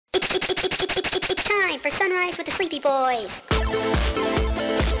It's time for Sunrise with the Sleepy Boys.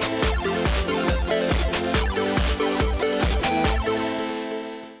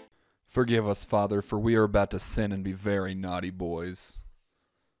 Forgive us, Father, for we are about to sin and be very naughty boys.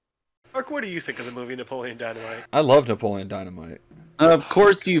 Mark, what do you think of the movie Napoleon Dynamite? I love Napoleon Dynamite. Of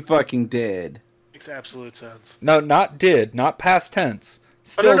course you fucking did. Makes absolute sense. No, not past tense.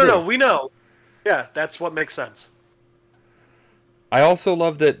 Still No, we know. Yeah, that's what makes sense. I also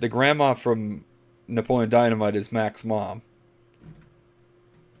love that the grandma from Napoleon Dynamite is Mac's mom.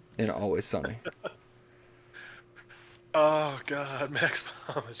 In Always Sunny. Oh, God, Max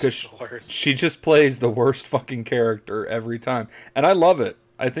Mom is just the worst. She just plays the worst fucking character every time. And I love it.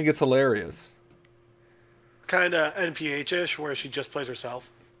 I think it's hilarious. Kind of NPH-ish, where she just plays herself.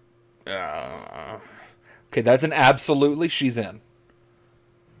 Okay, that's an absolutely she's in.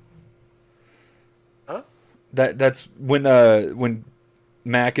 Huh? That's when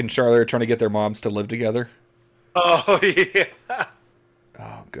Mac and Charlie are trying to get their moms to live together. Oh, yeah.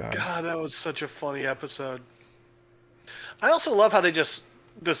 Oh, God. God, that was such a funny episode. I also love how they just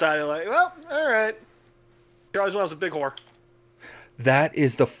decided, like, well, all right. Charlie's mom's a big whore. That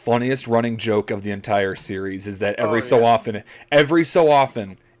is the funniest running joke of the entire series, is that every so often,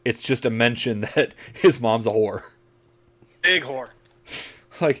 it's just a mention that his mom's a whore. Big whore.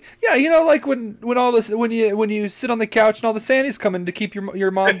 Like, yeah, you know, like when you sit on the couch and all the Sandies come in to keep your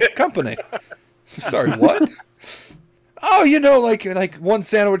mom company. Sorry, what? Oh, you know, like one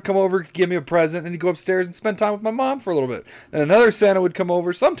Santa would come over, give me a present, and he'd go upstairs and spend time with my mom for a little bit. And another Santa would come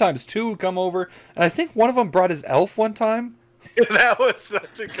over. Sometimes two would come over, and I think one of them brought his elf one time. That was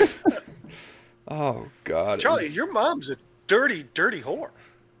such a good. Oh God, Charlie, your mom's a dirty, dirty whore.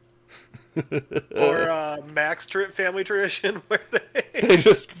 Or Mac's family tradition where they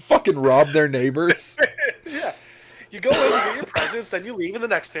just fucking rob their neighbors. Yeah. You go in, you get your presents, then you leave, and the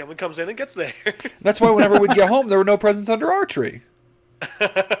next family comes in and gets there. That's why whenever we'd get home, there were no presents under our tree.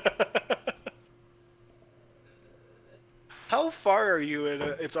 How far are you in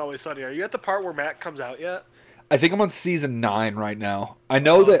It's Always Sunny? Are you at the part where Mac comes out yet? I think I'm on season 9 right now. I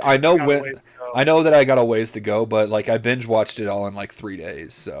know that I know that I got a ways to go, but like I binge watched it all in like 3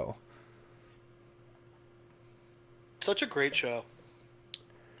 days. So such a great show.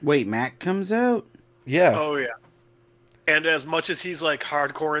 Wait, Mac comes out? Yeah. Oh yeah. And as much as he's like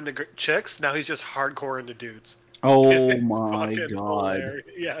hardcore into chicks, now he's just hardcore into dudes. Oh my God. Hilarious.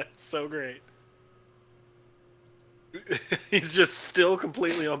 Yeah, it's so great. He's just still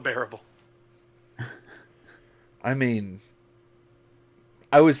completely unbearable. I mean,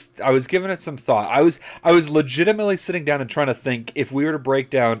 I was giving it some thought. I was legitimately sitting down and trying to think if we were to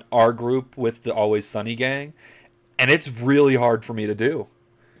break down our group with the Always Sunny gang, and it's really hard for me to do.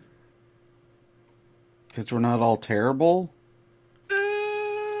 Because we're not all terrible?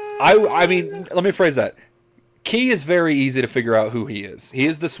 I mean, let me phrase that. Key is very easy to figure out who he is. He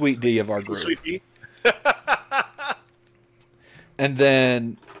is the Sweet D of our group. Sweet D. And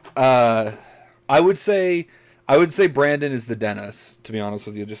then I would say Brandon is the Dennis, to be honest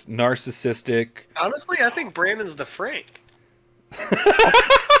with you. Just narcissistic. Honestly, I think Brandon's the Frank.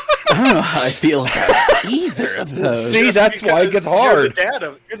 I don't know how I feel about either of those. See, that's why it gets hard.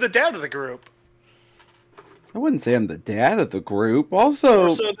 You're the dad of the group. I wouldn't say I'm the dad of the group. Also,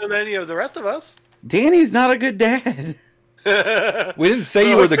 more so than any of the rest of us. Danny's not a good dad. We didn't say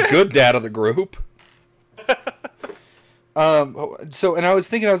you were the good dad of the group. And I was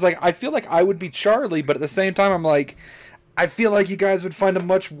thinking, I was like, I feel like I would be Charlie, but at the same time, I'm like, I feel like you guys would find a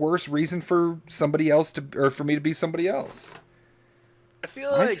much worse reason for somebody else or for me to be somebody else. I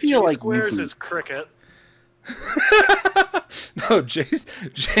feel like Jay Squares is Cricket. No, Jay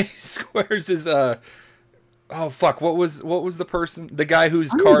Squares is oh fuck, what was the person, the guy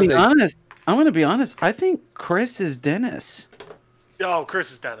whose car they... I'm gonna be honest. I think Chris is Dennis. Oh,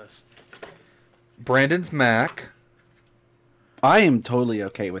 Chris is Dennis. Brandon's Mac. I am totally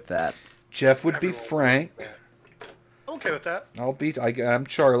okay with that. Jeff would be Frank. I'm okay with that. I'm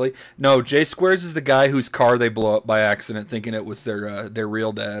Charlie. No, Jay Squares is the guy whose car they blow up by accident, thinking it was their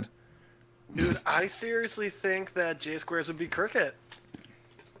real dad. Dude, I seriously think that Jay Squares would be Cricket.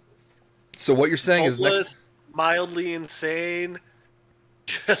 So what you're saying is mildly insane,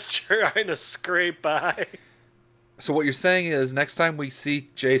 just trying to scrape by. So what you're saying is next time we see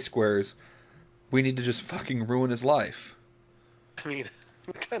Jay Squares, we need to just fucking ruin his life. I mean,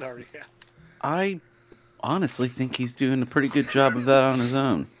 we kind of already have. I honestly think he's doing a pretty good job of that on his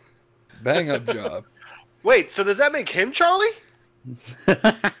own. Bang up job. Wait, so does that make him Charlie?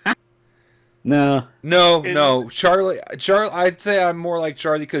 No. Charlie. I'd say I'm more like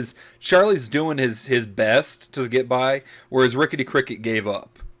Charlie because Charlie's doing his best to get by, whereas Rickety Cricket gave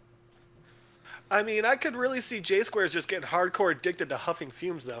up. I mean, I could really see J Squares just getting hardcore addicted to huffing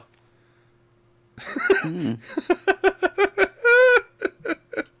fumes, though.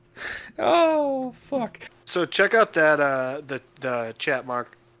 Oh, fuck. So check out that the chat,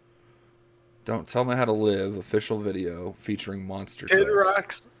 Mark. Don't Tell Me How to Live official video featuring Monster Kid Truck.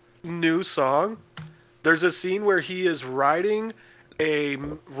 Rock's new song. There's a scene where he is riding a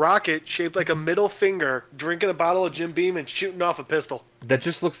rocket shaped like a middle finger, drinking a bottle of Jim Beam and shooting off a pistol. That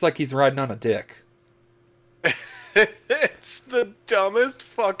just looks like he's riding on a dick. It's the dumbest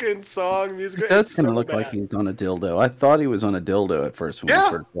fucking song. Music. It does It's kind of so look bad. like he's on a dildo. I thought he was on a dildo at first when we Yeah,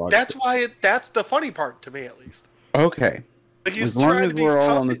 first watched that's it. why. That's the funny part to me, at least. Okay. Like he's As long trying as to be we're all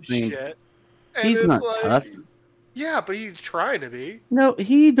tough on the and same- shit, and He's it's not like, tough. Yeah, but he's trying to be. No,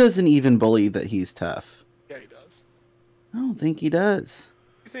 he doesn't even believe that he's tough. Yeah, he does. I don't think he does.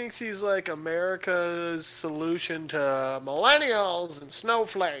 He thinks he's like America's solution to millennials and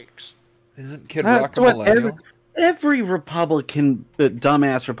snowflakes. Isn't Kid That's Rock a what millennial? Every Republican,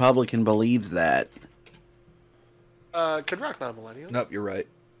 dumbass Republican believes that. Kid Rock's not a millennial. Nope, you're right.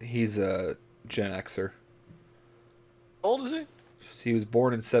 He's a Gen Xer. How old is he? He was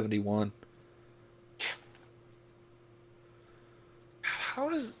born in 71. How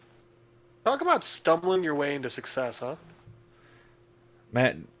does... Talk about stumbling your way into success, huh?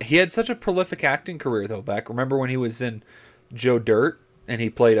 Man, he had such a prolific acting career, though, Beck. Remember when he was in Joe Dirt and he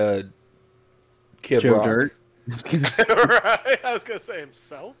played a Kid Joe Rock? Dirt. Right? I was going to say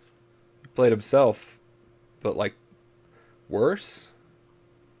himself. He played himself, but, like, worse?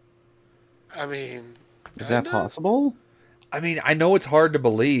 I mean... Is that kinda? possible? I mean, I know it's hard to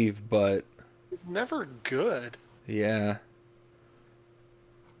believe, but He's never good. yeah.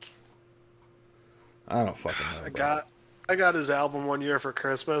 I don't fucking know. I got his album one year for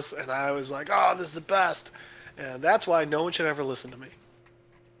Christmas, and I was like, "Oh, this is the best," and that's why no one should ever listen to me.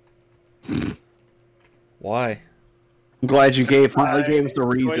 Why? I'm glad you finally gave us a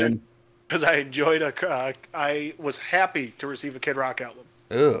reason. Because I enjoyed I was happy to receive a Kid Rock album.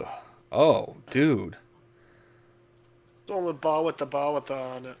 Ugh. Oh, dude. The one with ball with the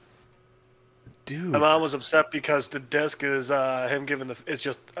on it. Dude. My mom was upset because the disc is him giving it's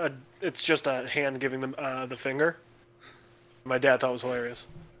just a hand giving them the finger. My dad thought it was hilarious.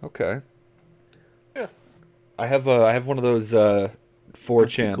 Okay. Yeah. I have one of those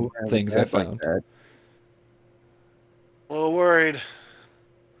 4chan Cool. things I That's like found. that. A little worried.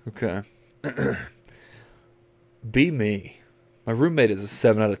 Okay. Be me. My roommate is a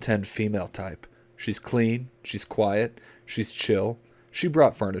 7 out of 10 female type. She's clean, she's quiet, she's chill. She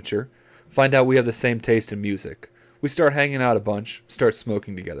brought furniture. Find out we have the same taste in music. We start hanging out a bunch, start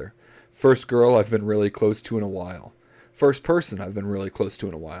smoking together. First girl I've been really close to in a while. First person I've been really close to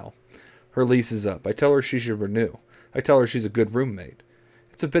in a while. Her lease is up. I tell her she should renew. I tell her she's a good roommate.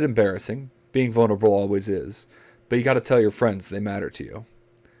 It's a bit embarrassing. Being vulnerable always is. But you gotta tell your friends they matter to you.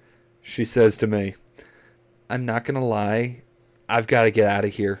 She says to me, I'm not gonna lie, I've gotta get out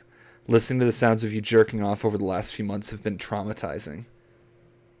of here. Listening to the sounds of you jerking off over the last few months have been traumatizing.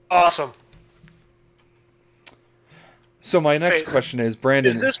 Awesome. So my next Wait, question is, Brandon...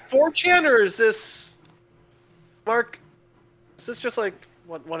 Is this 4chan or is this Mark? Is this just like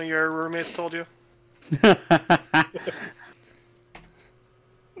what one of your roommates told you?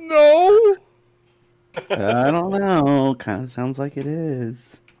 No! I don't know. Kind of sounds like it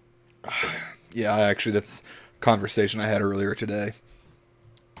is. Yeah, actually, that's a conversation I had earlier today.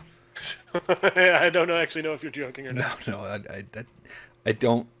 I don't actually know if you're joking or not. No, I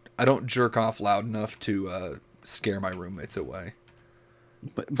don't jerk off loud enough to scare my roommates away.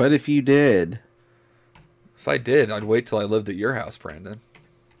 But if you did, If I did, I'd wait till I lived at your house, Brandon.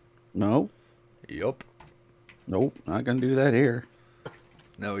 no, Yup. nope, not gonna do that here.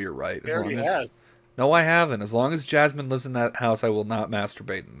 No, you're right. He already has. No, I haven't. As long as Jasmine lives in that house, I will not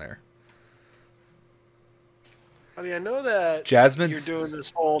masturbate in there. I mean, I know that Jasmine's you're doing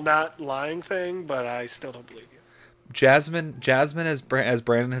this whole not lying thing, but I still don't believe you. Jasmine, as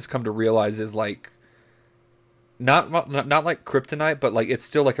Brandon has come to realize, is like not like kryptonite, but like it's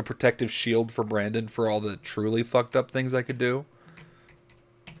still like a protective shield for Brandon for all the truly fucked up things I could do.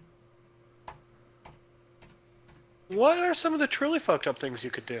 What are some of the truly fucked up things you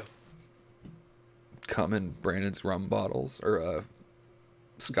could do? Come in Brandon's rum bottles or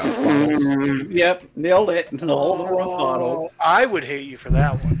scotch bottles. Yep, nailed it. All the wrong bottles. I would hate you for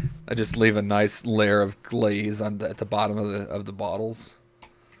that one. I just leave a nice layer of glaze at the bottom of the bottles.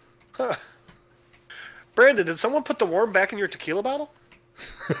 Brandon, did someone put the worm back in your tequila bottle?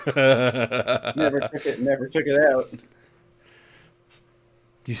 Never took it out.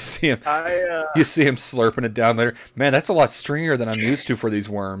 You see him. I You see him slurping it down there. Man, that's a lot stringier than I'm used to for these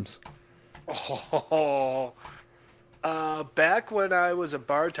worms. Oh. Back when I was a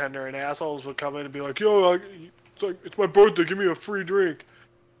bartender and assholes would come in and be like, yo, it's my birthday, give me a free drink.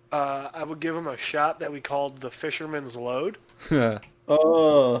 I would give them a shot that we called the Fisherman's Load.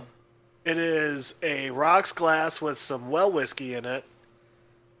 Oh, It is a rocks glass with some well whiskey in it.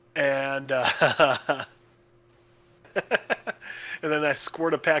 And, and then I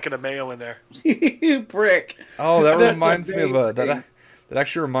squirt a packet of mayo in there. you prick. Oh, that That's reminds me of amazing. that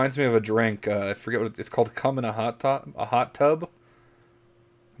actually reminds me of a drink. I forget what it's called. Come in a hot tub.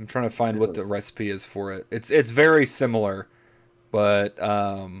 I'm trying to find what the recipe is for it. It's very similar, but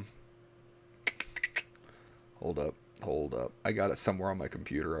hold up. I got it somewhere on my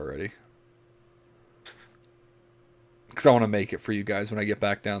computer already. Because I want to make it for you guys when I get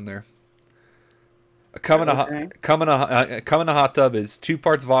back down there. A come in Okay. a hot tub is 2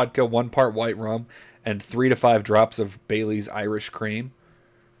 parts vodka, 1 part white rum, and 3 to 5 drops of Bailey's Irish cream.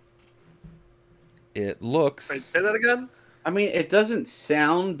 It Wait, looks. say that again? I mean, it doesn't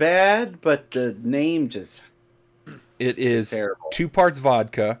sound bad, but the name just It is terrible. 2 parts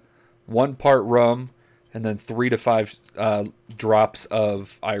vodka, 1 part rum, and then 3 to 5 drops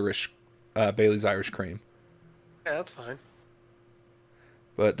of Bailey's Irish cream. Yeah, that's fine.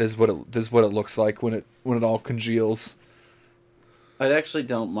 But this is what it looks like when it all congeals. I actually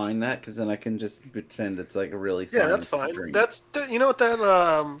don't mind that because then I can just pretend it's like a really Yeah, that's silent fine. drink. You know what that,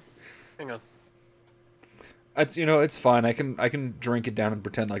 hang on. It's fine. I can drink it down and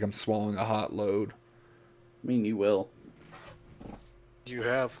pretend like I'm swallowing a hot load I mean, you will. You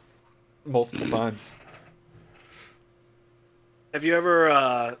have. multiple times. Have you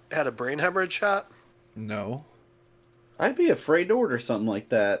ever had a brain hemorrhage shot? No. I'd be afraid to order something like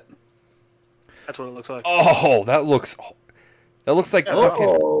that. That's what it looks like. Oh, that looks like Yeah, fucking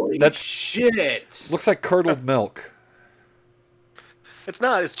Holy that's- shit! looks like curdled milk. It's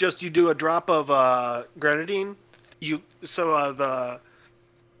not. It's just you do a drop of grenadine. What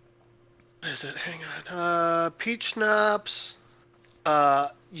is it? Hang on. Peach schnapps.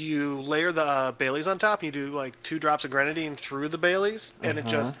 You layer the Baileys on top. And you do like 2 drops of grenadine through the Baileys, and it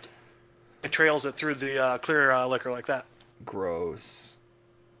trails it through the clear liquor like that. Gross.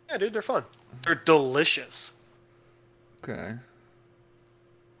 Yeah, dude, they're fun. They're delicious. Okay.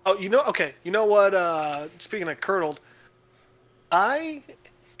 Oh, okay. You know what? Speaking of curdled, I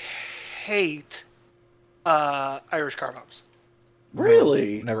hate Irish car bombs.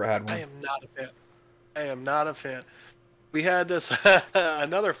 Really? Never had I one. am not a fan. I am not a fan. We had this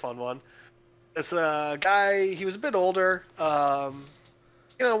another fun one. This guy, he was a bit older,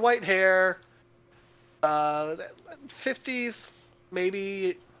 white hair, 50s,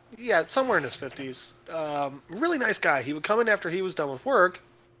 maybe, yeah, somewhere in his 50s. Really nice guy. He would come in after he was done with work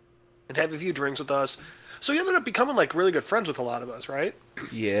and have a few drinks with us. So he ended up becoming like really good friends with a lot of us, right?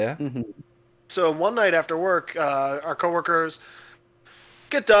 Yeah. So one night after work, our coworkers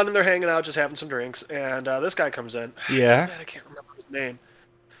get done and they're hanging out, just having some drinks, and this guy comes in. Yeah. Man, I can't remember his name.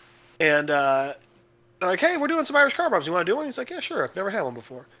 And they're like, "Hey, we're doing some Irish car bombs. You want to do one?" He's like, "Yeah, sure. I've never had one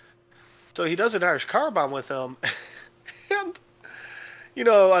before." So he does an Irish car bomb with him, and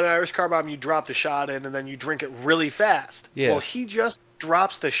an Irish car bomb, you drop the shot in and then you drink it really fast. Yeah. Well, he just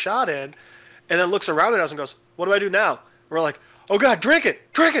drops the shot in, and then looks around at us and goes, "What do I do now?" We're like, "Oh God, drink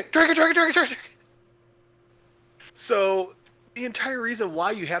it, drink it, drink it, drink it, drink it, drink it." So the entire reason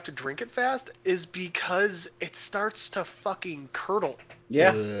why you have to drink it fast is because it starts to fucking curdle. Yeah.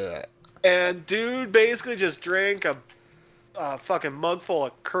 Ugh. And dude basically just drank a fucking mug full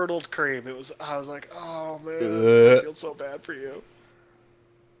of curdled cream. I was like, oh man, I feel so bad for you.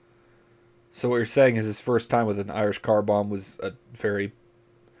 So what you're saying is his first time with an Irish car bomb was a very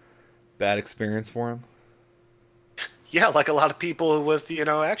bad experience for him? Yeah, like a lot of people with,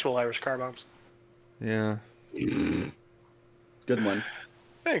 actual Irish car bombs. Yeah. Good one.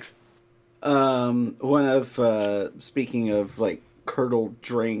 Thanks. Speaking of like curdled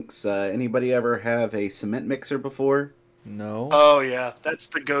drinks, anybody ever have a cement mixer before? No. Oh yeah, that's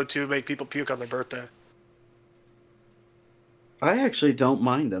the go-to, make people puke on their birthday. I actually don't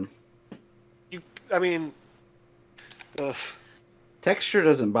mind them. Ugh. Texture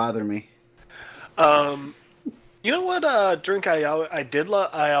doesn't bother me. You know what drink I did love?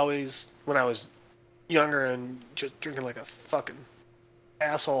 I always, when I was younger and just drinking like a fucking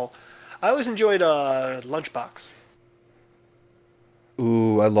asshole, I always enjoyed Lunchbox.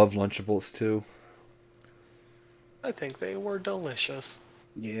 Ooh, I love Lunchables too. I think they were delicious.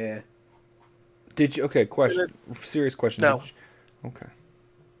 Yeah. Did you? Okay, question. Serious question. No. Did you- okay.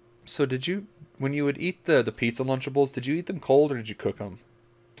 So did you, when you would eat the pizza Lunchables, did you eat them cold or did you cook them?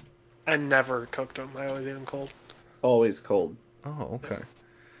 I never cooked them. I always ate them cold. Always cold. Oh, okay.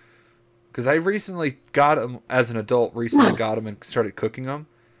 Because I recently got them as an adult. Recently got them and started cooking them.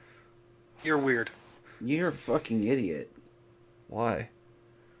 You're weird. You're a fucking idiot. Why?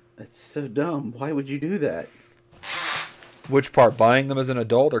 That's so dumb. Why would you do that? Which part? Buying them as an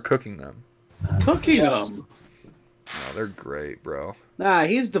adult or cooking them? Cooking Yes. them. Oh, they're great, bro. Nah,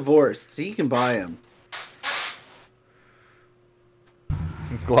 he's divorced. He can buy them.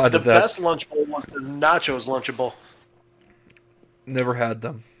 I'm glad The that best Lunchable was the Nachos Lunchable. never had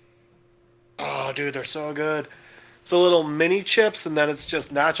them. Oh, dude, they're so good. It's a little mini chips, and then it's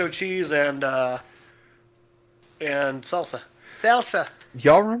just nacho cheese and salsa. Salsa.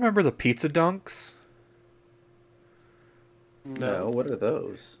 Y'all remember the pizza dunks? No, what are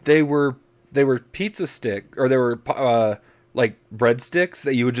those? They were pizza stick, or they were like breadsticks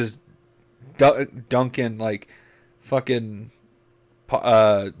that you would just dunk in like fucking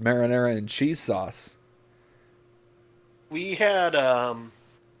marinara and cheese sauce. We had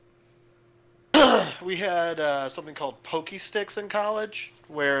something called Pokey Sticks in college,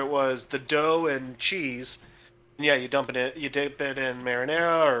 where it was the dough and cheese. And yeah, you dip it in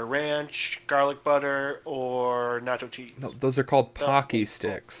marinara or ranch, garlic butter, or nacho cheese. No, those are called Pocky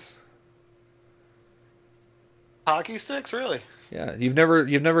sticks. Pocky Sticks, really? Yeah, you've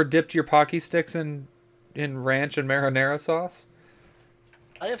never dipped your Pocky sticks in ranch and marinara sauce?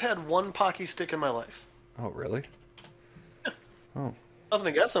 I have had one Pocky Stick in my life. Oh, really? Oh. Nothing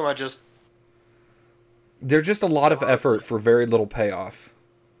against them, I just... They're just a lot of effort for very little payoff.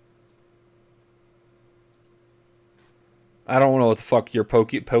 I don't know what the fuck your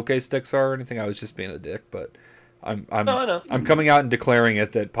poke sticks are or anything. I was just being a dick, but No, I know. I'm coming out and declaring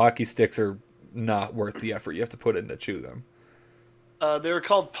it that Pocky sticks are not worth the effort you have to put in to chew them. They were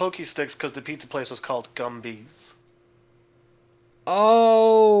called Pokey Sticks because the pizza place was called Gumby's.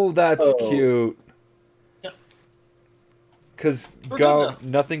 Oh, that's Oh. cute. Yeah. Because We're gum, good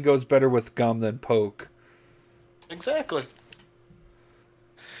nothing goes better with gum than poke. Exactly.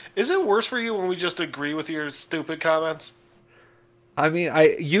 Is it worse for you when we just agree with your stupid comments? I mean,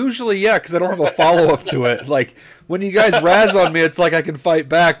 I usually, yeah, because I don't have a follow-up to it. Like, when you guys razz on me, it's like I can fight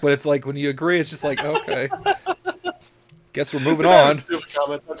back, but it's like when you agree, it's just like, okay. Guess we're moving on. Stupid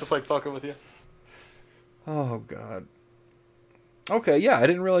comments. I'm just like fucking with you. Oh, God. Okay, yeah, I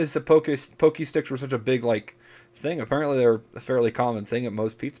didn't realize that pokey sticks were such a big, like, thing. Apparently they're a fairly common thing at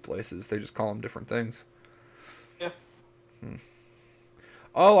most pizza places. They just call them different things. Yeah.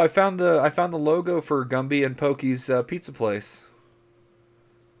 Oh, I found the logo for Gumby and Pokey's pizza place.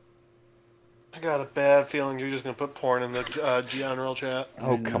 I got a bad feeling you're just gonna put porn in the general chat.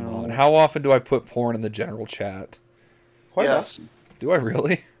 Oh, come on. How often do I put porn in the general chat? Quite Yes. Do I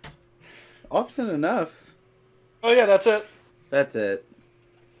really? often enough. Oh yeah, that's it. That's it.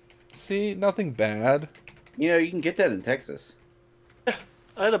 See, nothing bad. You know, you can get that in Texas. I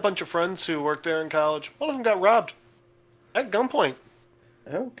had a bunch of friends who worked there in college. One of them got robbed at gunpoint.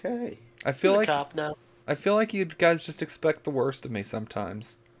 Okay. I He's feel a like cop now. I feel like you guys just expect the worst of me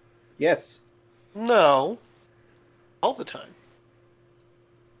sometimes. Yes. No. All the time.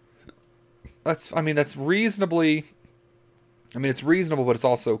 That's reasonably. I mean, it's reasonable, but it's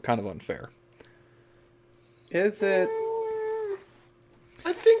also kind of unfair. Is it?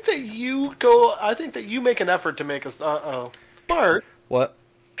 I think that you make an effort to make us. Bart, What?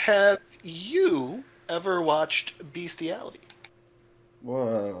 have you ever watched Bestiality?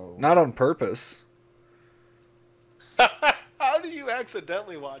 Whoa. Not on purpose. How do you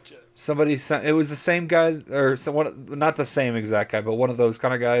accidentally watch it? Somebody sent. It was the same guy, or someone. Not the same exact guy, but one of those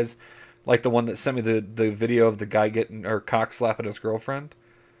kind of guys, like the one that sent me the video of the guy getting or cock slapping his girlfriend.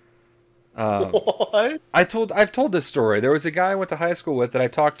 What? I've told this story. There was a guy I went to high school with that I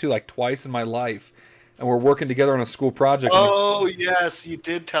talked to like twice in my life, and we're working together on a school project. and Oh yes, you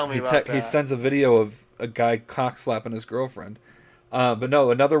did tell me about that. he sends a video of a guy cock slapping his girlfriend. But no,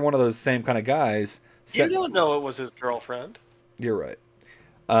 another one of those same kind of guys. You don't know it was his girlfriend. You're right.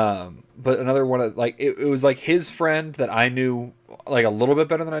 But another one of like it was like his friend that I knew like a little bit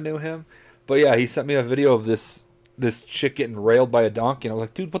better than I knew him. But yeah, he sent me a video of this chick getting railed by a donkey, and I was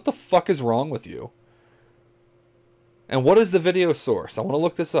like, dude, what the fuck is wrong with you? And what is the video source? I want to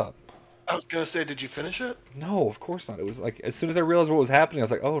look this up. I was gonna say, did you finish it? No, of course not. It was like as soon as I realized what was happening, I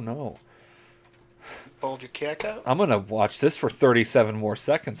was like, oh no. Pulled your cack out? I'm gonna watch this for 37 more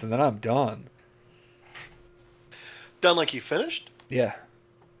seconds and then I'm done. Done like you finished? Yeah.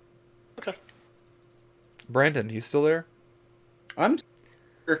 Okay. Brandon, you still there? I'm.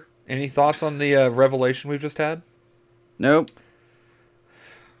 Any thoughts on the revelation we've just had? Nope.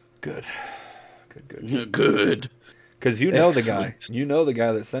 Good. Good. Good. Because you know the guy. Excellent. You know the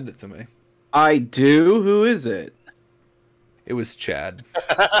guy that sent it to me. I do. Who is it? It was Chad.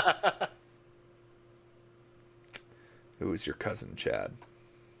 Who is your cousin Chad?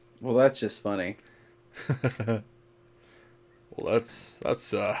 Well, that's just funny. Well, that's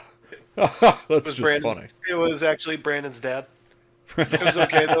that's It was just Brandon's, funny. It was actually Brandon's dad. It was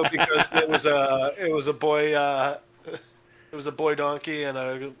okay though because it was a boy it was a boy donkey and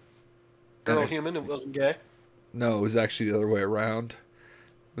a girl human. It wasn't gay. No, it was actually the other way around.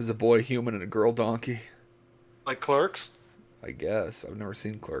 It was a boy human and a girl donkey. Like Clerks. I guess. I've never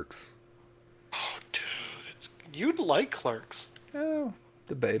seen Clerks. Oh, dude, you'd like Clerks. Oh,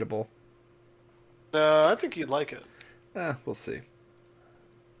 debatable. No, I think you'd like it. We'll see.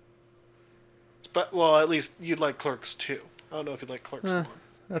 But well, at least you'd like Clerks too. I don't know if you'd like Clerks more.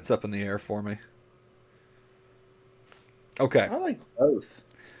 That's up in the air for me. Okay. I like both.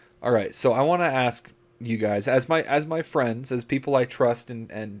 All right. So I want to ask you guys, as my friends, as people I trust,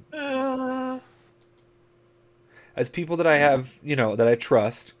 and as people that I have, that I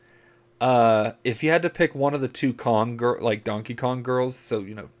trust. If you had to pick one of the two like Donkey Kong girls, so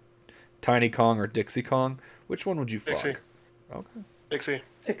Tiny Kong or Dixie Kong, which one would you fuck? Dixie. Okay.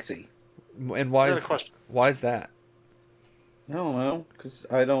 Pixie. And why Is that is a question? why is that? I don't know, because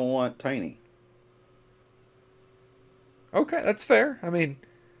I don't want Tiny. Okay, that's fair. I mean,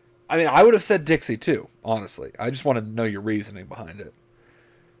 I would have said Dixie too, honestly. I just wanted to know your reasoning behind it.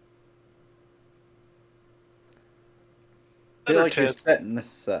 I feel like you're setting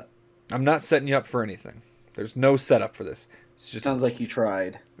this up. I'm not setting you up for anything. There's no setup for this. It's just Sounds like you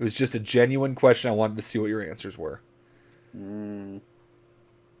tried. It was just a genuine question. I wanted to see what your answers were. Now,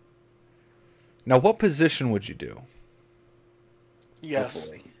 what position would you do? Yes.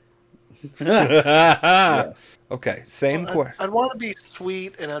 Hopefully. Yes. Okay, same Well, question. I'd want to be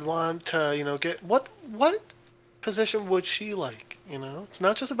sweet, and I'd want to, get what position would she like? It's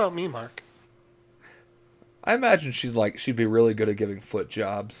not just about me, Mark. I imagine she'd be really good at giving foot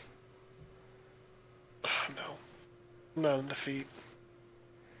jobs. Oh, no, I'm not into feet.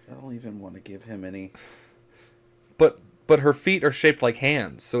 I don't even want to give him any. But her feet are shaped like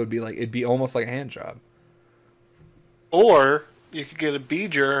hands, so it'd be almost like a hand job. Or you could get a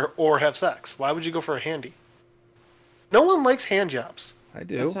beeger or have sex. Why would you go for a handy? No one likes hand jobs. I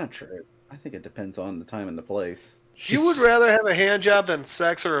do. That's not true. I think it depends on the time and the place. You would rather have a hand job than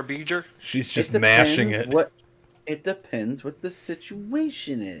sex or a beeger? She's just It mashing depends it. It depends what the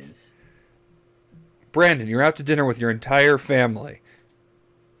situation is. Brandon, you're out to dinner with your entire family.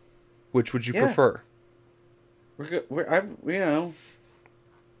 Which would you prefer? Yeah.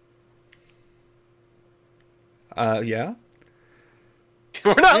 Yeah?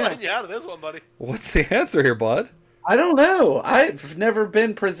 We're not letting you out of this one, buddy. What's the answer here, bud? I don't know. I've never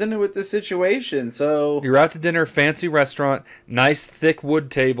been presented with this situation, so You're out to dinner, fancy restaurant, nice thick wood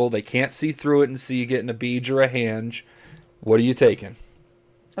table. They can't see through it and see you getting a beej or a hange. What are you taking?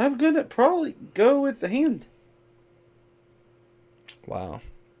 I'm gonna probably go with the hand. Wow.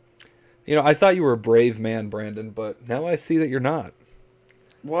 I thought you were a brave man, Brandon, but now I see that you're not.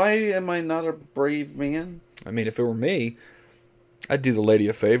 Why am I not a brave man? I mean, if it were me, I'd do the lady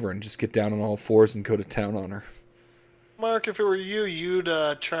a favor and just get down on all fours and go to town on her. Mark, if it were you, you'd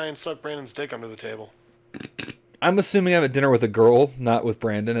try and suck Brandon's dick under the table. I'm assuming I'm at dinner with a girl, not with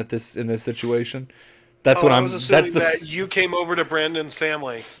Brandon in this situation. That's what I I'm. was assuming That's that you came over to Brandon's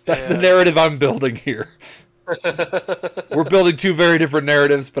family. That's the narrative I'm building here. We're building two very different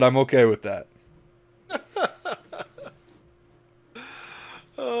narratives, but I'm okay with that.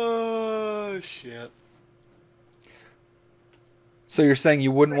 Oh shit! So you're saying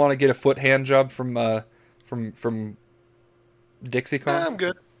you wouldn't want to get a foot hand job from Dixie Kong? I'm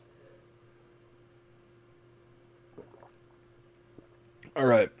good. All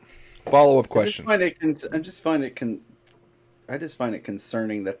right. Follow-up question. I just find it concerning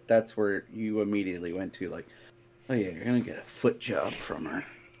that that's where you immediately went to, like, oh yeah, you're gonna get a foot job from her.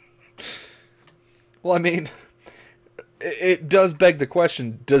 Well, I mean, it does beg the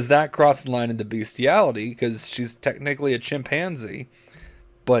question, does that cross the line into bestiality? Because she's technically a chimpanzee,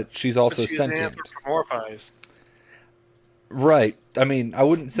 but she's also sentient. Anthropomorphized. Right. I mean, I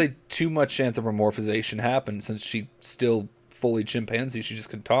wouldn't say too much anthropomorphization happened since she's still fully chimpanzee. She just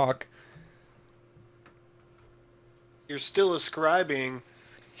can talk. You're still ascribing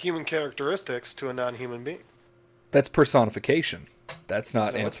human characteristics to a non-human being. That's personification. That's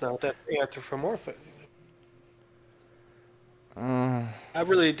not. No, it's not. That's anthropomorphizing. I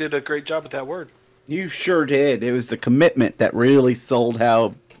really did a great job with that word. You sure did. It was the commitment that really sold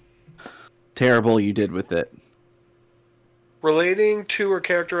how terrible you did with it. Relating to or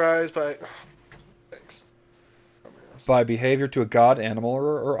characterized by... Thanks. By behavior to a god, animal,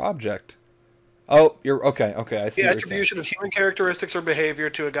 or object. Oh, you're okay. Okay, I see. The what you're saying. attribution of human characteristics or behavior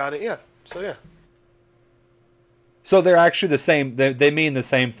to a god. Yeah. So yeah. So they're actually the same. They mean the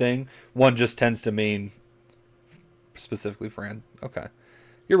same thing. One just tends to mean specifically friend. Okay,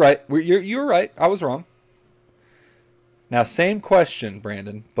 you're right. You're right. I was wrong. Now, same question,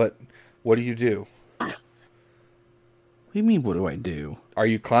 Brandon. But what do you do? What do you mean? What do I do? Are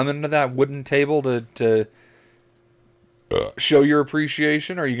you climbing into that wooden table to show your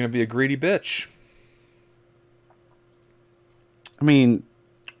appreciation, or are you going to be a greedy bitch? I mean,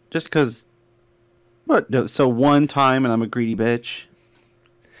 just because. What? No, so one time and I'm a greedy bitch.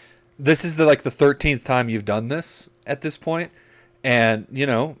 This is the 13th time you've done this at this point, and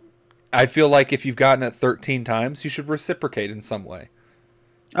I feel like if you've gotten it 13 times, you should reciprocate in some way.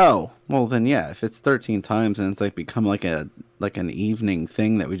 Oh, well then yeah, if it's 13 times and it's become an evening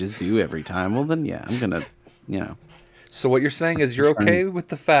thing that we just do every time, well then yeah, I'm gonna, So what you're saying is you're okay with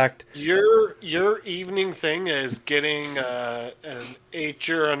the fact Your evening thing is getting an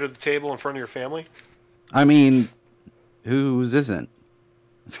 8-year under the table in front of your family. I mean, whose isn't?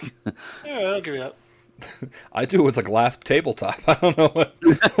 Yeah, I'll give you that. I do it with glass tabletop. I don't know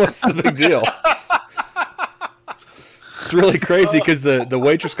what's the big deal. It's really crazy because the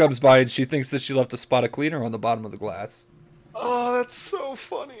waitress comes by and she thinks that she left a spot of cleaner on the bottom of the glass. Oh, that's so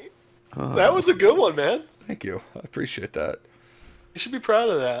funny. That was a good one, man. Thank you. I appreciate that. You should be proud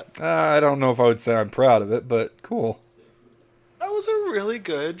of that. I don't know if I would say I'm proud of it, but cool. That was a really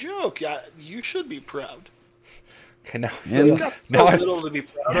good joke. Yeah, you should be proud. Okay, now You got so little to be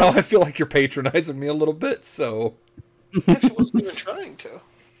proud now of. I feel like you're patronizing me a little bit, so... I actually wasn't even trying to.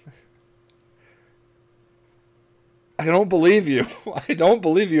 I don't believe you. I don't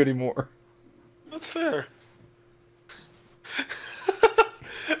believe you anymore. That's fair.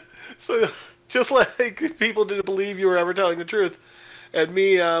 So, just like people didn't believe you were ever telling the truth, and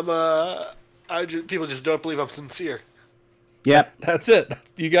me, people just don't believe I'm sincere. Yep. That's it.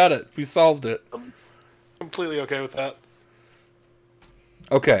 You got it. We solved it. Completely okay with that.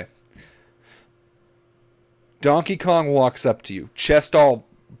 Okay. Donkey Kong walks up to you, chest all,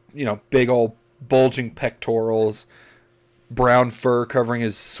 big old bulging pectorals, brown fur covering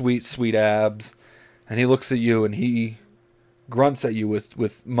his sweet, sweet abs, and he looks at you and he grunts at you with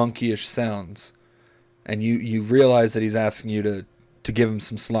monkeyish sounds, and you realize that he's asking you to give him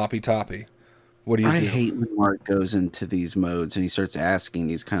some sloppy toppy. What do you do? I hate when Mark goes into these modes and he starts asking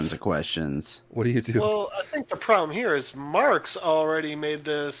these kinds of questions. What do you do? Well, I think the problem here is Mark's already made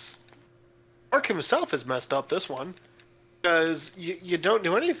this. Mark himself has messed up this one. Because you don't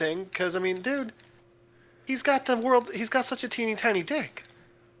do anything. Because, I mean, dude, he's got such a teeny tiny dick.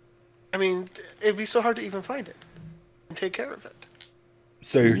 I mean, it'd be so hard to even find it and take care of it.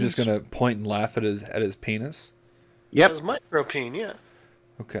 So you're just gonna point and laugh at his penis? Yep. His micropene, yeah.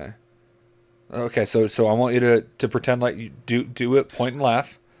 Okay. Okay, so I want you to pretend like you do it, point and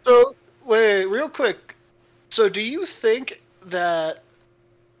laugh. So, wait, real quick. So, do you think that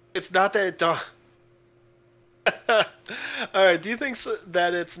it's not that it don't... Alright, do you think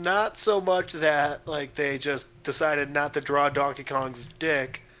that it's not so much that, they just decided not to draw Donkey Kong's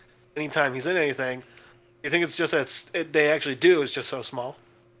dick anytime he's in anything? You think it's just that they actually do, it's just so small?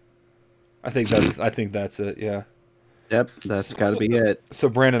 I think that's it. Yeah. Yep, that's got to be it. So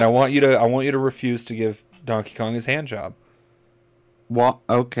Brandon, I want you to refuse to give Donkey Kong his hand job. What?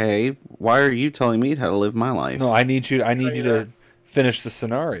 Okay. Why are you telling me how to live my life? No, I need you to finish the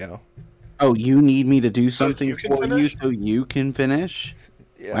scenario. Oh, you need me to do something you can for you finish? so you can finish?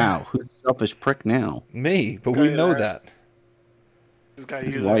 Yeah. Wow, who's a selfish prick now? Me, but we Okay, know there. that. He's got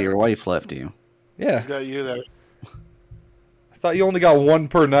This you is why there. your wife left you. Yeah. He's got you there. I thought you only got one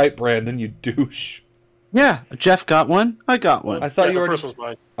per night, Brandon, you douche. Yeah, Jeff got one. I got one. I thought you the already... first one's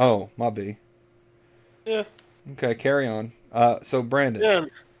mine. Oh, my B. Yeah. Okay, carry on. So Brandon. Yeah.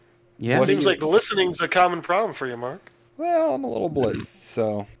 Yeah. What do Seems you- like listening's a common problem for you, Mark. Well, I'm a little blitzed,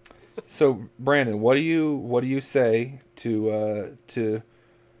 so Brandon, what do you say to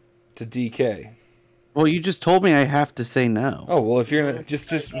DK? Well, you just told me I have to say no. Oh well, if you're gonna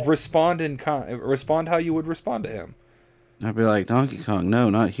just respond respond how you would respond to him. I'd be like, Donkey Kong, no,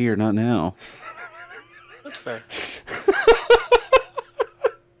 not here, not now. That's fair.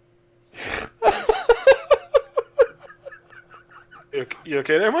 You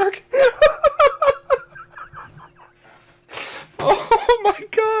okay there, Mark? Oh my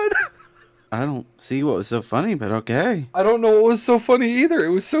god! I don't see what was so funny, but okay. I don't know what was so funny either. It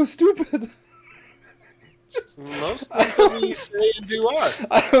was so stupid. Most things that we say and do are.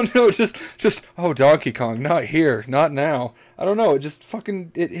 I don't know. Just oh, Donkey Kong, not here, not now. I don't know. It just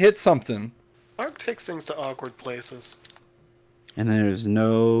it hit something. Mark takes things to awkward places. And there's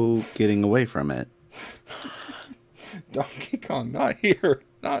no getting away from it. Donkey Kong, not here,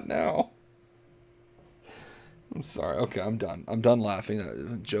 not now. I'm sorry. Okay, I'm done. I'm done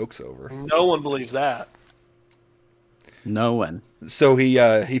laughing. Joke's over. No one believes that. No one. So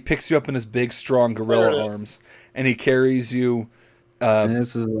he picks you up in his big, strong There gorilla it is. arms, and he carries you.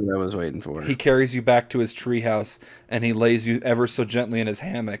 This is what I was waiting for. He carries you back to his treehouse, and he lays you ever so gently in his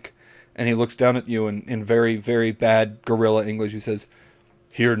hammock, and he looks down at you in very, very bad gorilla English. He says,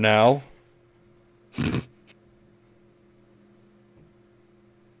 "Here now."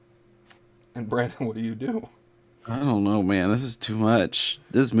 And Brandon, what do you do? I don't know, man. This is too much.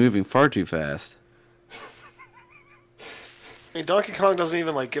 This is moving far too fast. I mean, Donkey Kong doesn't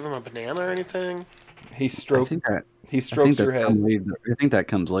even like give him a banana or anything. He I strokes think that. your head. I think that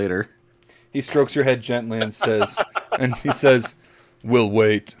comes later. He strokes your head gently and says, "We'll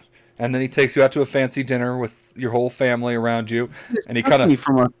wait." And then he takes you out to a fancy dinner with your whole family around you, and he kind Me of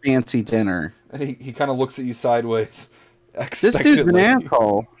from a fancy dinner. he kind of looks at you sideways, This dude's an expectantly.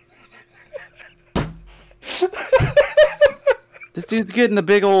 asshole. This dude's getting a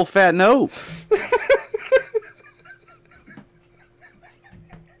big old fat note.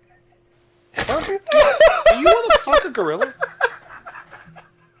 Do you want to fuck a gorilla?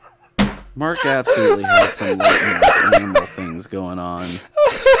 Mark absolutely has some like, animal things going on.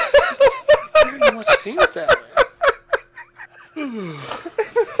 Very much seems that way.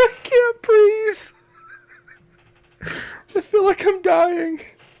 I can't breathe. I feel like I'm dying.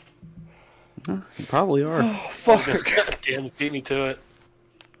 You probably are. Oh, fuck. God damn, it beat me to it.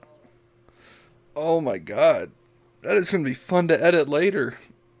 Oh my god. That is going to be fun to edit later.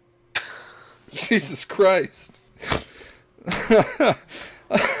 Jesus Christ.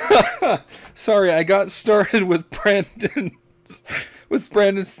 Sorry, I got started with Brandon's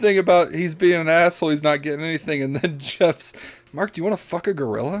thing about he's being an asshole, he's not getting anything, and then Jeff's, "Mark, do you want to fuck a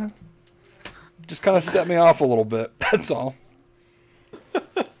gorilla?" Just kind of set me off a little bit. That's all.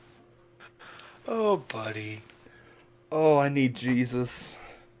 Oh, buddy. Oh, I need Jesus.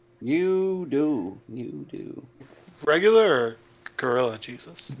 You do. You do. Regular or gorilla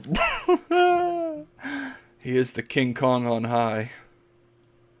Jesus? He is the King Kong on high.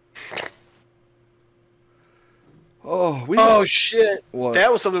 Oh, Oh, shit. What?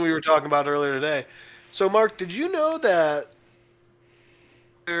 That was something we were talking about earlier today. So, Mark, did you know that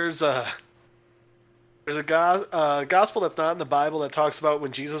there's a gospel that's not in the Bible that talks about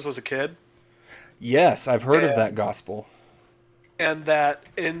when Jesus was a kid? Yes, I've heard of Yeah. that gospel. And that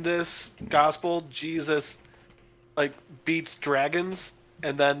in this gospel, Jesus like beats dragons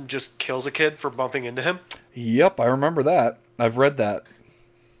and then just kills a kid for bumping into him. Yep, I remember that. I've read that.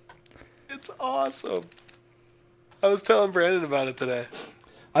 It's awesome. I was telling Brandon about it today.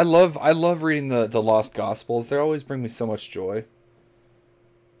 I love reading the Lost Gospels. They always bring me so much joy.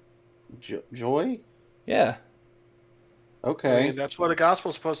 Joy? Yeah. Okay. I mean, that's what a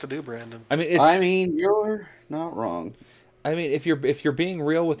gospel's supposed to do, Brandon. I mean, it's, I mean, you're not wrong. I mean, if you're being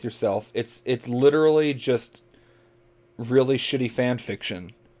real with yourself, it's literally just really shitty fan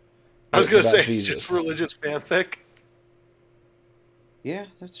fiction. I was going to about say it's Jesus. just religious fanfic. Yeah,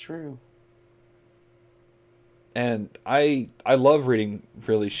 that's true. And I love reading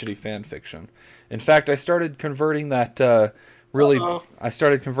really shitty fan fiction. In fact, I started converting that really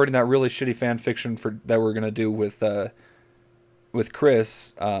shitty fan fiction that we're gonna do with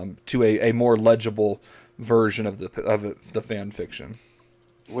Chris to a more legible version of the fan fiction.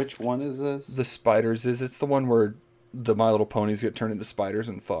 Which one is this? The spiders it's the one where the My Little Ponies get turned into spiders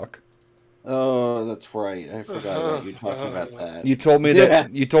and fuck. Oh, that's right. I forgot about you talking about that. You told me Yeah.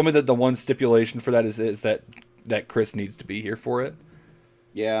 that the one stipulation for that is that Chris needs to be here for it.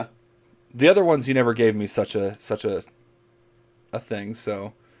 Yeah. The other ones you never gave me such a thing,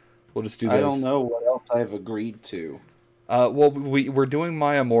 so we'll just do those. I don't know what else I've agreed to. Well, we're doing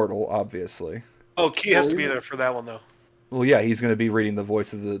My Immortal, obviously. Oh, Key has to be there for that one, though. Well, yeah, he's going to be reading the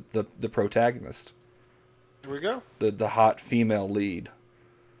voice of the protagonist, Here we go. the hot female lead.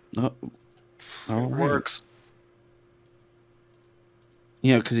 Oh, all It right. works.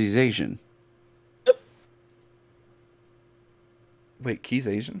 You know, because he's Asian. Wait, Key's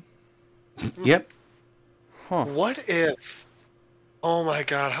Asian? Yep. Huh. What if... Oh my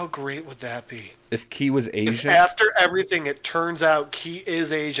god, how great would that be? If Key was If Asian? after everything it turns out Key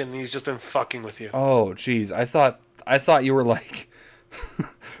is Asian and he's just been fucking with you. Oh, jeez. I thought you were like,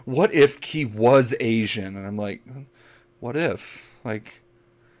 what if Key was Asian? And I'm like, what if? Like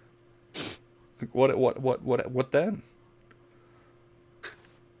what then?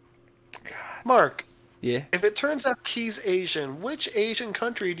 Mark, Yeah. if it turns out Key's Asian, which Asian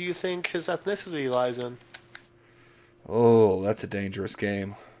country do you think his ethnicity lies in? Oh, that's a dangerous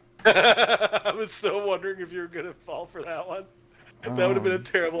game. I was so wondering if you were going to fall for that one. That would have been a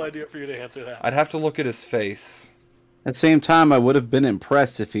terrible idea for you to answer that. I'd have to look at his face. At the same time, I would have been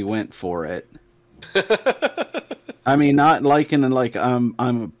impressed if he went for it. I mean, not like in like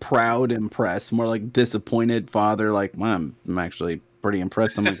I'm proud impressed, more like disappointed father. Like, well, I'm actually pretty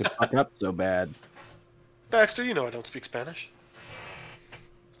impressed someone could fuck up so bad. Baxter, you know I don't speak Spanish.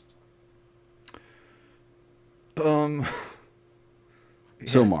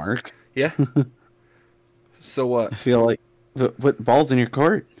 So, Mark, Yeah. So what? I feel like what balls in your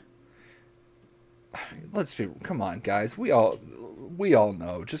court? Let's be. Come on, guys. We all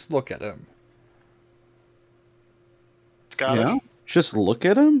know. Just look at him. Scottish? You know? Just look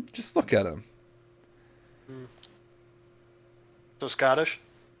at him. Just look at him. So Scottish?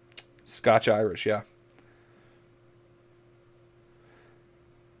 Scotch Irish, yeah.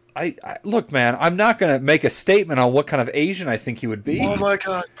 I look, man. I'm not gonna make a statement on what kind of Asian I think he would be. Oh my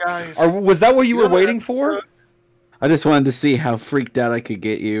god, guys. Or was that what you were know that waiting for? episode? I just wanted to see how freaked out I could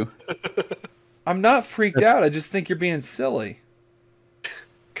get you. I'm not freaked out. I just think you're being silly.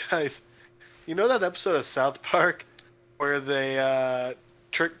 Guys, you know that episode of South Park where they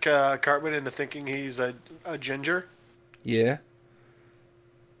trick Cartman into thinking he's a ginger? Yeah.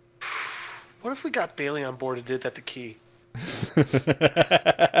 What if we got Bailey on board and did that to Key?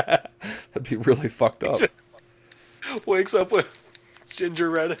 That'd be really fucked up. Wakes up with ginger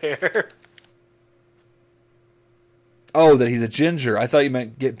red hair. Oh, that he's a ginger. I thought you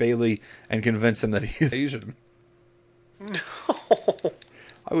meant get Bailey and convince him that he's Asian. No.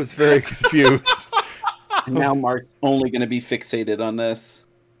 I was very confused. And now Mark's only going to be fixated on this.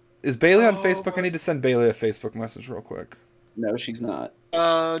 Is Bailey on Oh, Facebook? I need to send Bailey a Facebook message real quick. No, she's not.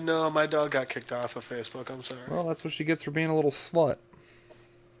 No, my dog got kicked off of Facebook. I'm sorry. Well, that's what she gets for being a little slut.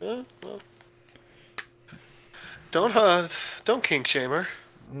 Yeah, well. Don't kink shame her.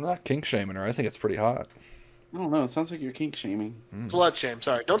 I'm not kink shaming her. I think it's pretty hot. I don't know. It sounds like you're kink shaming. Slut shame.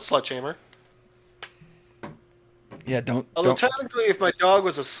 Sorry, don't slut shame her. Yeah, don't. Although don't technically, if my dog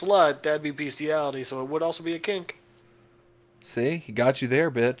was a slut, that'd be bestiality, so it would also be a kink. see, he got you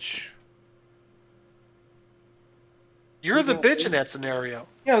there, bitch. You're the bitch in that scenario.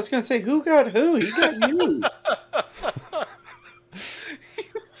 Yeah, I was going to say, who got who? He got you.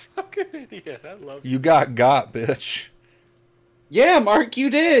 Fucking idiot. I love you. You got, bitch. Yeah, Mark,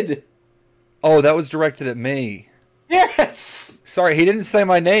 you did. Oh, that was directed at me. Yes. Sorry, he didn't say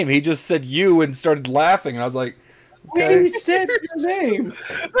my name. He just said you and started laughing, and I was like, He okay. said your name.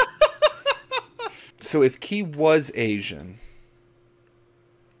 So if Key was Asian,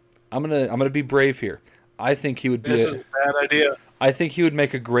 I'm gonna be brave here. I think he would be. This is a bad idea. I think he would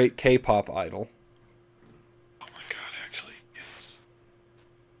make a great K-pop idol. Oh my god, actually, yes.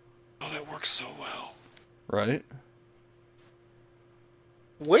 Oh, that works so well. Right?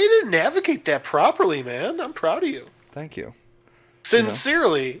 Way to navigate that properly, man. I'm proud of you. Thank you.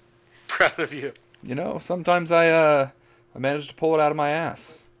 Sincerely proud of you. You know, sometimes I manage to pull it out of my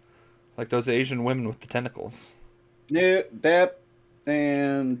ass, like those Asian women with the tentacles, No, that,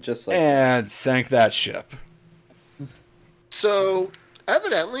 and just like and sank that ship. So,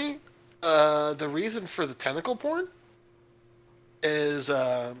 evidently, the reason for the tentacle porn is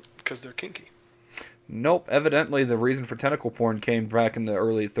because they're kinky. Nope. Evidently, the reason for tentacle porn came back in the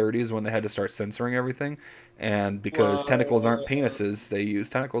early 30s when they had to start censoring everything, and because tentacles aren't penises, they use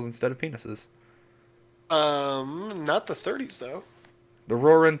tentacles instead of penises. Not the 30s though. The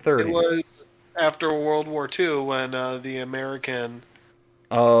Roaring 30s. It was after World War II when the American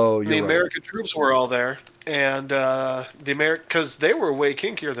American troops were all there, and because they were way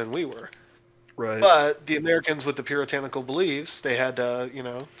kinkier than we were. Right. But the Americans with the puritanical beliefs, they had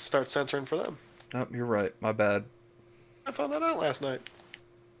to, start censoring for them. Nope, you're right. My bad. I found that out last night.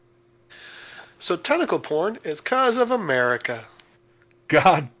 So tentacle porn is cause of America.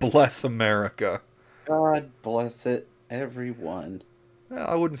 God bless America. God bless it, everyone. Well,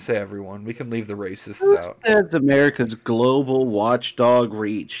 I wouldn't say everyone. We can leave the racists Who out. says America's global watchdog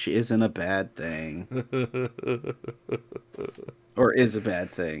reach isn't a bad thing? Or is a bad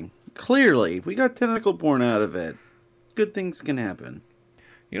thing? Clearly, we got tentacle porn out of it. Good things can happen.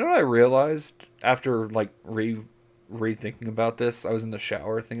 You know what I realized after rethinking about this? I was in the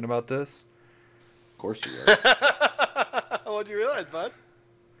shower thinking about this. Of course you are. What'd you realize, bud?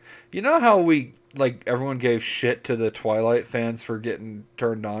 You know how everyone gave shit to the Twilight fans for getting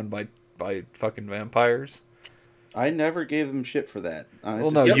turned on by fucking vampires? I never gave them shit for that.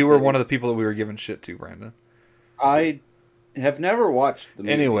 No, you were one of the people that we were giving shit to, Brandon. I have never watched the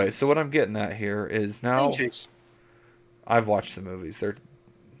movies. Anyway, so what I'm getting at here is now Jeez. I've watched the movies. They're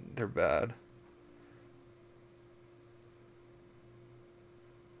bad.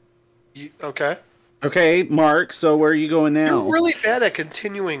 Okay. Okay, Mark. So where are you going now? You're really bad at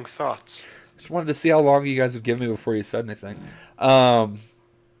continuing thoughts. Just wanted to see how long you guys would give me before you said anything. Oh,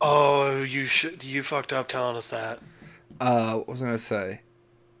 you should. You fucked up telling us that. What was I gonna say?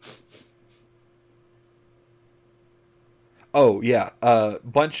 Oh yeah,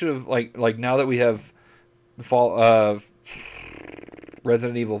 bunch of like now that we have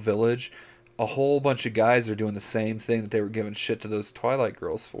Resident Evil Village, a whole bunch of guys are doing the same thing that they were giving shit to those Twilight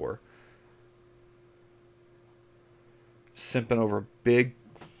girls for. Simping over a big,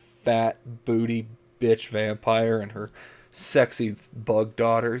 fat, booty bitch vampire and her sexy bug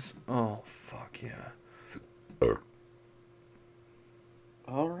daughters. Oh, fuck yeah.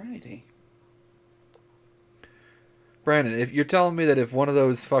 Alrighty. Brandon, if you're telling me that if one of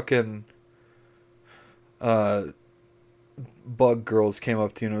those fucking bug girls came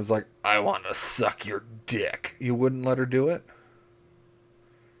up to you and was like, I want to suck your dick, you wouldn't let her do it?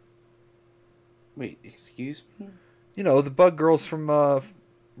 Wait, excuse me? You know, the bug girls from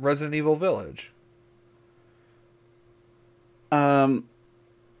Resident Evil Village. Probably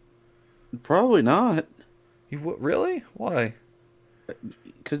not. Really? Why?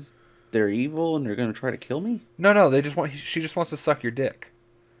 Because they're evil and they're going to try to kill me? No, she just wants to suck your dick.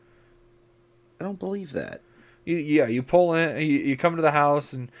 I don't believe that. You pull in, you come to the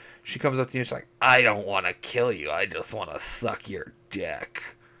house, and she comes up to you and she's like, I don't want to kill you, I just want to suck your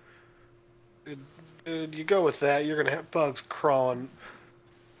dick. Dude, you go with that, you're gonna have bugs crawling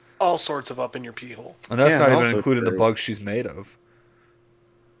all sorts of up in your pee hole. And that's Yeah, not and even also including the true. bugs she's made of.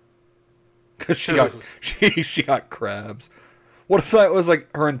 Because she got crabs. What if that was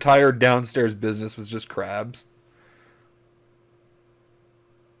like her entire downstairs business was just crabs?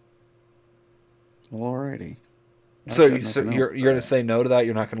 Alrighty. So I've got so nothing you're else you're for gonna that. say no to that?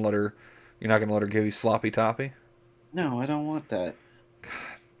 You're not gonna let her give you sloppy toppy? No, I don't want that.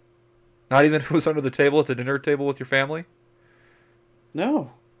 Not even if it was under the table at the dinner table with your family?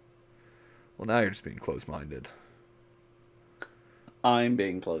 No. Well, now you're just being closed-minded. I'm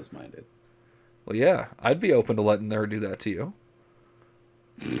being closed-minded. Well, yeah, I'd be open to letting her do that to you.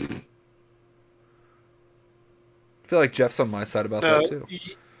 I feel like Jeff's on my side about that too.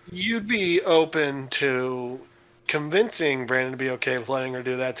 You'd be open to convincing Brandon to be okay with letting her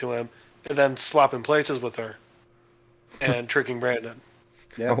do that to him, and then swapping places with her and tricking Brandon.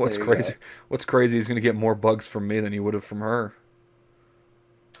 Yeah, Oh, what's there you crazy? What's crazy? He's gonna get more bugs from me than he would have from her.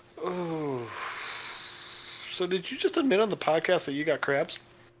 Ooh. So did you just admit on the podcast that you got crabs?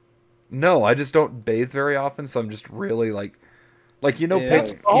 No, I just don't bathe very often, so I'm just really like you know, Yeah.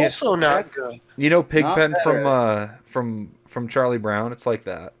 It's also not good. you know, Not Pigpen better. from Charlie Brown. It's like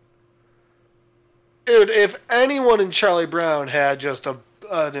that. Dude, if anyone in Charlie Brown had just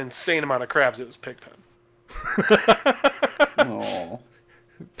an insane amount of crabs, it was Pigpen. Oh.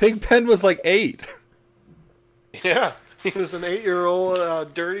 Pigpen was like 8. Yeah, he was an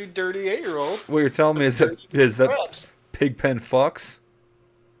 8-year-old, dirty 8-year-old. What you're telling me is that Crabs. Pigpen fucks?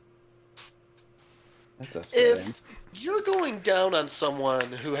 That's upsetting. If you're going down on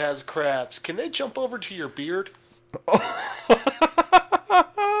someone who has crabs, can they jump over to your beard?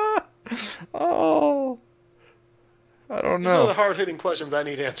 Oh, I don't These are the know. hard-hitting questions I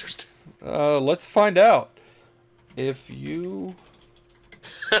need answers to. Let's find out. If you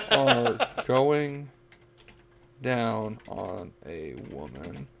are going down on a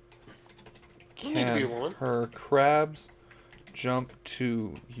woman, You need to be a can woman. her crabs jump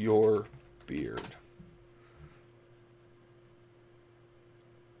to your beard?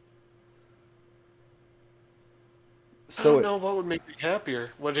 I So don't know what would make me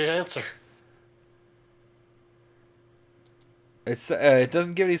happier. What did you answer? it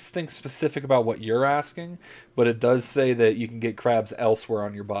doesn't give anything specific about what you're asking, but it does say that you can get crabs elsewhere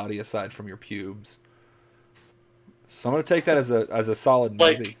on your body aside from your pubes. So I'm gonna take that as a solid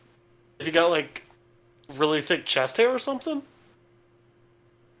Like- maybe. If you got like really thick chest hair or something?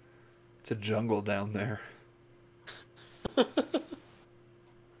 It's a jungle down there. Know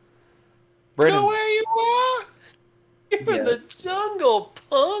Brandon, where you are? You're in the jungle,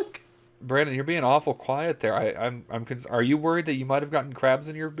 punk. Brandon, you're being awful quiet there. Are you worried that you might have gotten crabs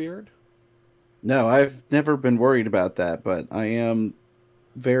in your beard? No, I've never been worried about that, but I am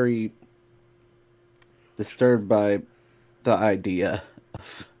very disturbed by the idea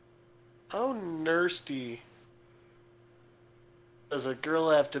of... How nursty does a girl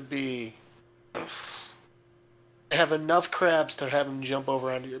have to be? Have enough crabs to have them jump over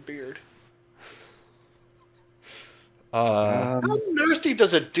onto your beard. How nursty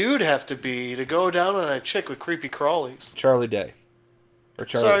does a dude have to be to go down on a chick with creepy crawlies? Charlie Day. Or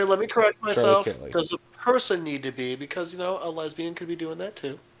Charlie. Sorry, let me correct myself. Kelly. Does a person need to be? Because, you know, a lesbian could be doing that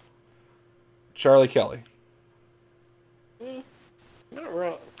too. Charlie Kelly. Not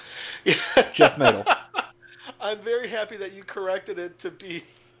wrong. Jeff Metal. I'm very happy that you corrected it to be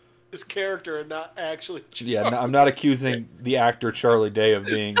his character and not actually. Yeah, no, I'm not accusing the actor Charlie Day of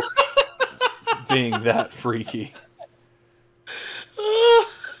being that freaky.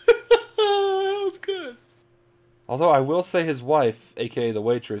 That was good. Although I will say his wife, aka the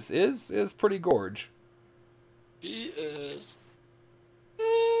waitress, is pretty gorge. He is.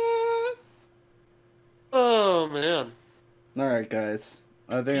 Oh man. All right, guys.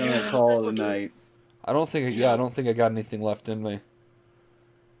 I think I'm gonna call it a night. I don't think I got anything left in me.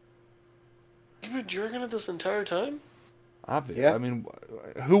 You've been jerking it this entire time? Obviously. Yeah. I mean,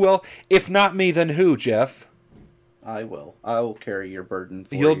 who else? If not me, then who, Jeff? I will. I will carry your burden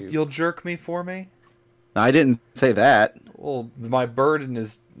for You'll you. jerk me for me? I didn't say that. Well, my burden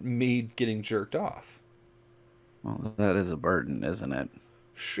is me getting jerked off. Well, that is a burden, isn't it?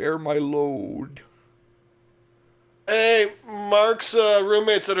 Share my load. Hey, Mark's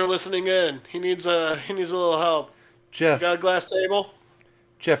roommates that are listening in. He needs a little help. Jeff, Got a glass table?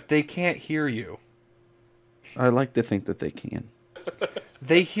 Jeff, they can't hear you. I like to think that they can.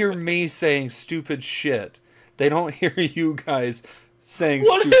 They hear me saying stupid shit. They don't hear you guys saying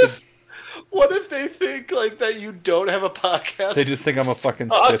What stupid. What if they think like that you don't have a podcast? They just think I'm a fucking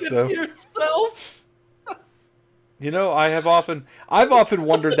talking to schizo. yourself? You know, I've often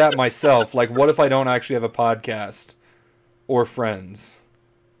wondered that myself. Like, what if I don't actually have a podcast or friends?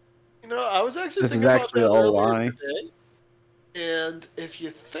 You know, I was actually This is thinking about actually that all earlier lie. today. And if you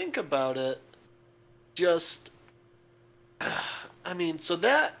think about it, just I mean, so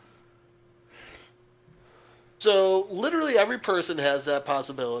literally every person has that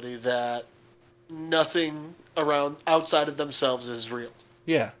possibility that nothing around outside of themselves is real.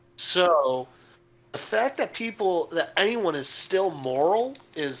 Yeah. So the fact that anyone is still moral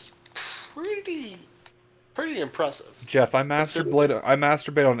is pretty impressive. Jeff, I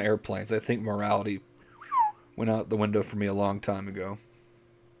masturbate on airplanes. I think morality went out the window for me a long time ago.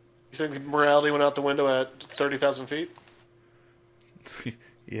 You think morality went out the window at 30,000 feet?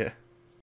 Yeah.